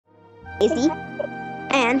Daisy.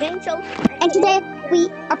 And Angel. And today we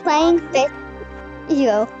are playing Fish.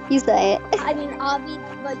 You say it. I mean, Obby,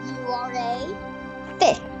 but you are a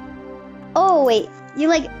Fish. Oh wait, you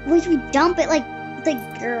like? We should dump it like it's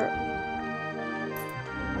like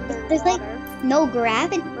there's like no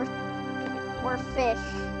gravity. We're fish.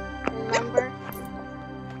 Remember?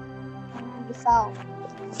 We fell.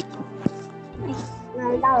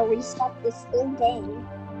 Now we gotta restart this whole game.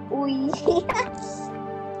 What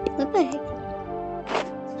the heck?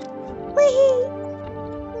 Wee!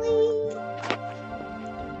 Wee!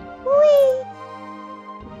 Wee!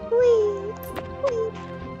 Wee! Wee!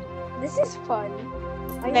 This is fun.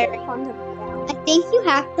 Very fun to be down. I think you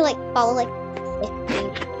have to like follow like this.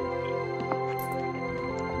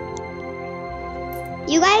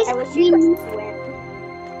 You guys, I wish you could win.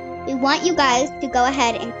 we want you guys to go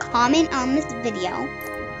ahead and comment on this video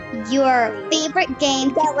your favorite game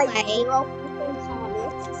to Got like play. 0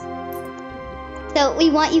 comments. So we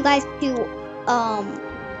want you guys to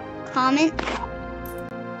comment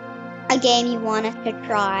a game you want us to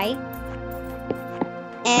try,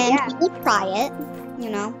 and we will try it. You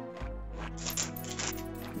know.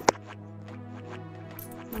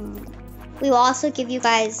 We will also give you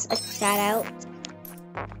guys a shout out.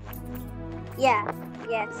 Yeah.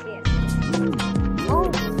 Yes. Oh.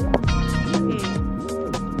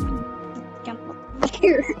 Jump up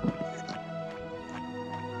here.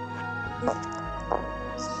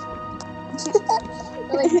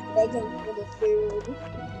 Like begging for the food.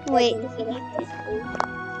 Wait, Begging for the food.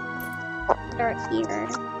 start here. Here.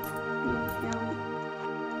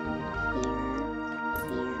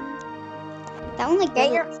 That one like Get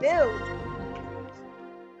goes- your food.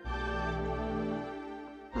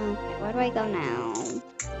 Okay, where do I go now?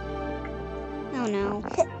 Oh no.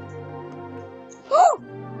 How?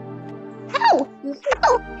 How?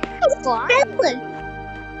 Climb.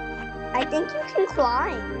 I think you can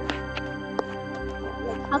climb.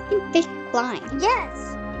 How can fish climb?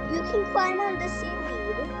 Yes, you can climb on the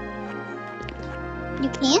seaweed. You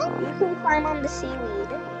can't? You can climb on the seaweed.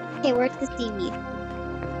 Okay, where's the seaweed?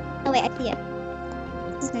 Oh wait, I see it.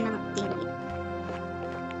 This is not seaweed.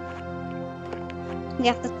 You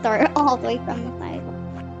have to start all the way from the side.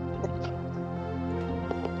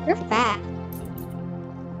 You're fast.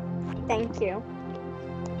 Thank you.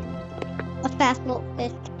 A fast little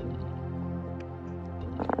fish.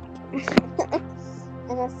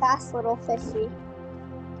 And a fast little fishy.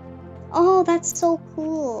 Oh, that's so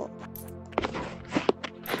cool.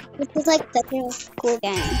 This is like such a cool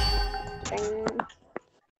game.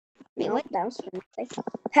 Wait, what? That was funny.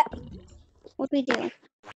 What do we do?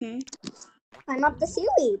 Climb up the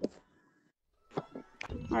seaweed.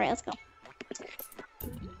 Alright, let's go.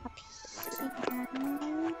 Up here.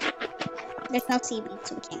 There's no seaweed,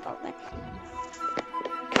 so we can't go there.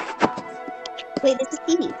 Wait, this is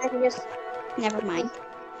seaweed. I can just. Never mind.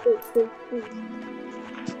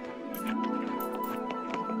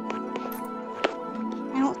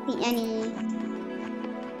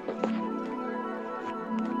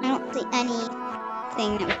 I don't see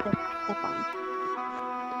anything that we could step on.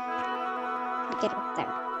 Get up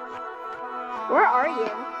there. Where are you?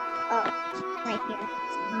 Oh, Right here.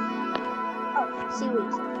 oh,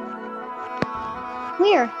 seaweed.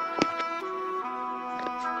 Where?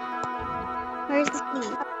 Where's the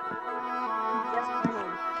seaweed?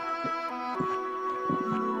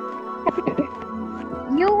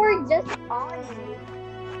 You were just on me.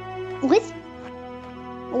 What?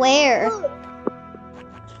 Where?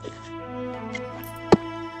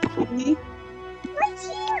 Right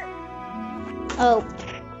here. Oh,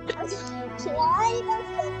 Slide or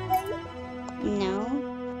something. no.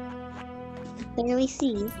 Clearly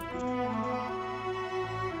see.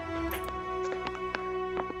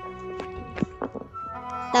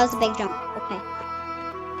 That was a big jump. Okay.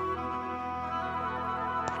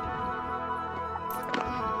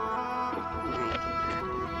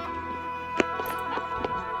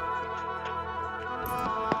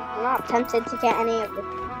 I'm not tempted to get any of the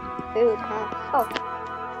food, huh?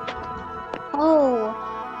 Oh.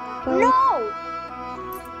 No!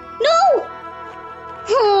 No!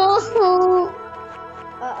 Oh.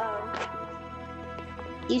 Uh-oh.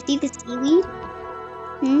 You see the seaweed?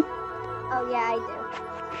 Oh, yeah, I do.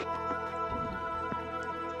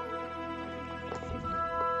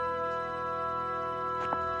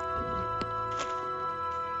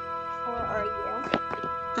 Where are you?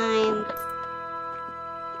 I'm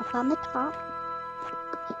up on the top.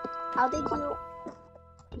 How did you...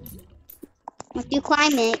 If you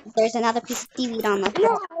climb it, there's another piece of seaweed on the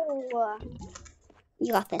floor. No!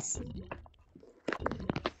 You got this.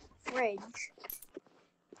 Fridge.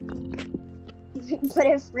 Put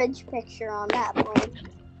a fridge picture on that one.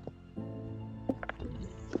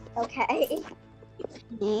 Okay.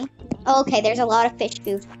 Okay, there's a lot of fish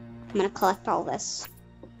food. I'm gonna collect all this.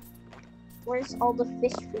 Where's all the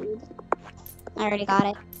fish food? I already got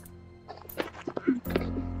it.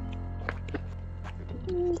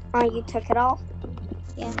 Oh, you took it all?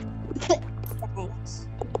 Yeah. Thanks.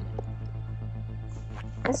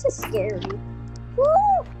 This is scary.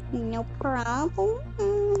 Woo! No problem.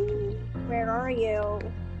 Where are you?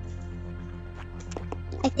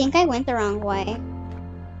 I think I went the wrong way.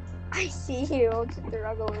 I see you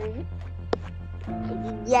struggling.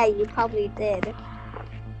 Yeah, you probably did.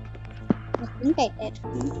 I think I did.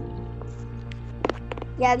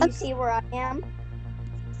 Yeah, do you see where I am?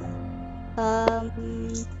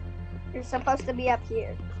 You're supposed to be up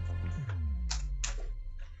here.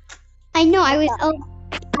 I know. I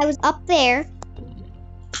was up there.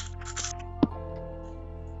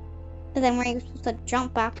 But then where are you supposed to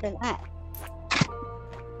jump after that?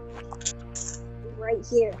 Right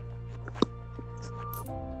here.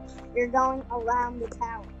 You're going around the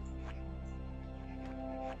tower.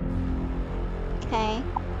 Okay.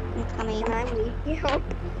 I'm coming. Can I leave you?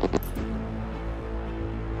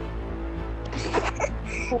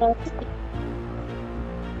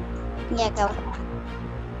 Yeah, go.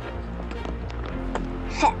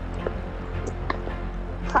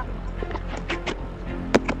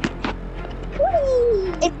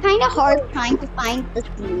 It's kind of hard trying to find the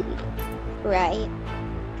seed, right?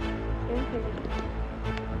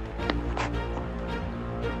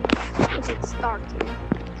 Because it's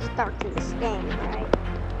starting this game, right?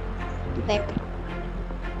 There.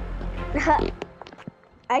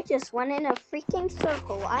 I just went in a freaking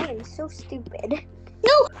circle. I am so stupid.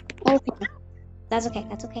 No! Okay. That's okay.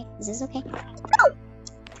 That's okay. Is this okay? No!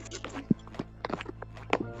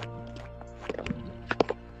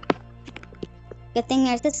 Good thing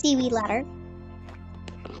there's the seaweed ladder.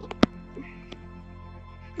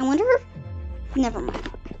 I wonder if... Never mind.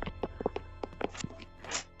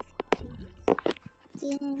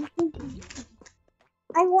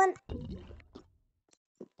 I want...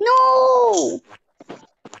 No!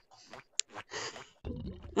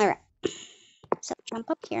 Alright. So jump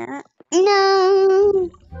up here. No!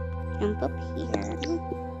 Jump up here.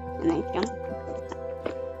 And then jump up.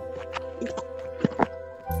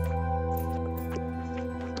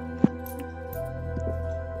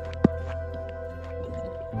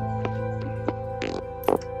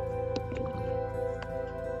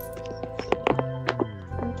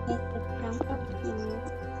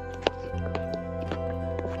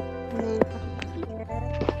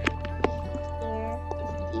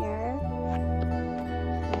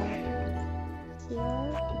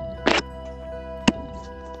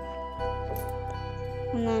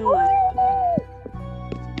 And then what?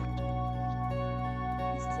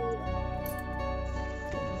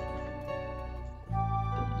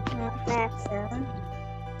 That's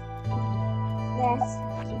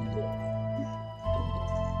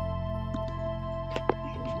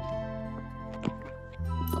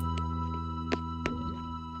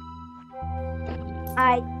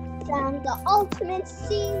I found the ultimate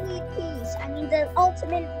seaweed piece. I mean the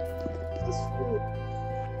ultimate fish food.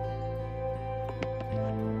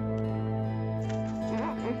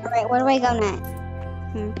 Alright, where do I go next?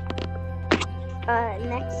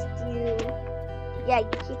 Next you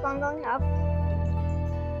keep on going up.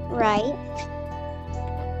 Right.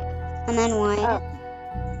 And then what?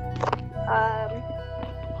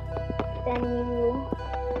 Then you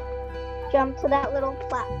jump to that little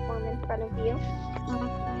platform in front of you.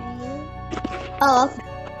 Okay. Oh, okay.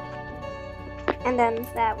 And then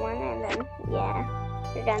that one, and then, yeah,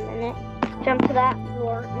 you're done in it. Jump to that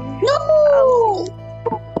floor. No!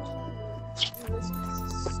 Oh. This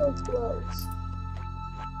is so close.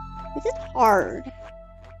 This is hard.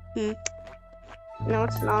 No,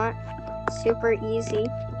 it's not. Super easy.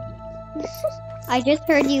 I just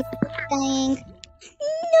heard you saying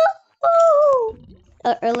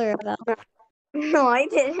no earlier about. No, I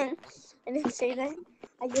didn't. I didn't say that.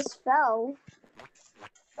 I just fell.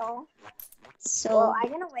 So well, I'm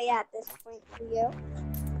gonna wait at this point for you.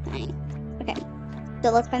 Fine. Okay. So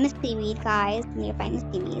let's find the seaweed, guys. We need to find the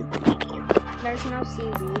seaweed. There's no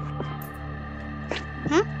seaweed.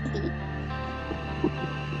 Huh?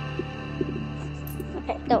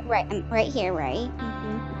 Okay, so I'm right here, right?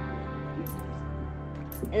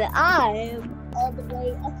 And I'm all the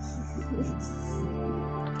way up.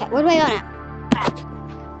 Okay, where do I go now?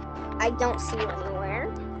 I don't see you anywhere.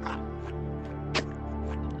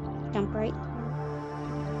 Jump right.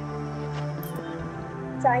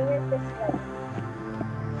 Try it this way.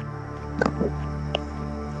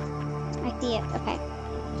 I see it. Okay.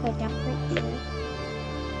 So jump right here.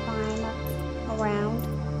 Climb up around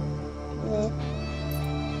this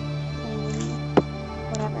thing.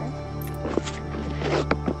 Whatever.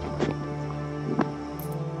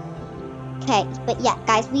 Okay, but yeah,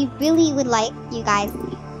 guys, we really would like you guys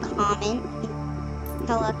to comment and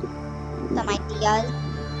tell us some ideas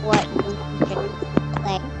what you should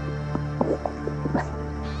play.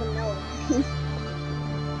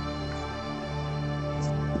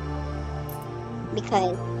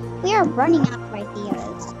 Because we are running out of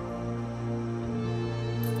ideas.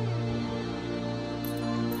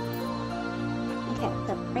 Okay,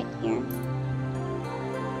 so right here.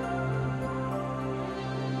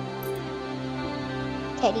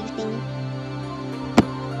 Okay, do you see me?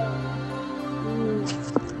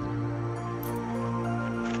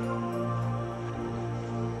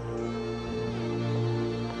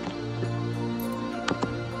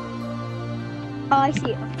 Oh, I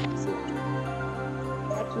see it. I see it.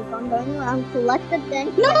 I keep on going around, collect the thing.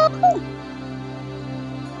 No!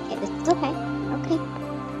 Okay, this is okay. Okay.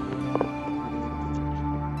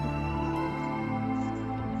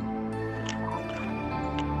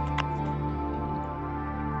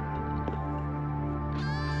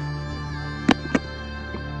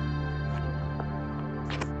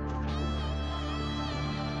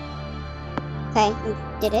 Okay, we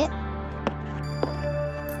did it.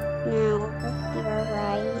 Now, over here,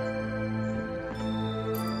 right?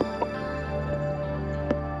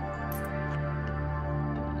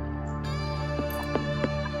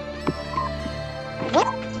 What?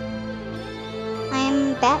 I am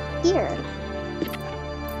back here.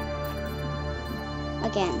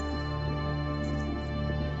 Again.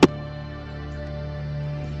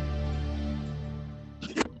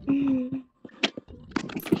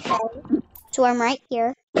 So I'm right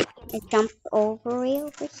here. I jumped over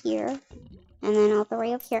here, and then all the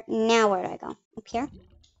way up here. Now where do I go? Up here?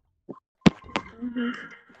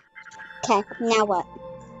 Okay, now what?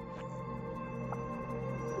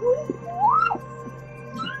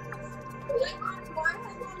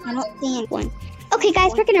 I don't see anyone. Okay,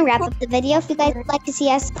 guys, we're gonna wrap up the video. If you guys would like to see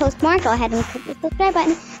us post more, go ahead and click the subscribe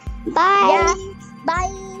button. Bye! Yeah.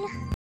 Bye!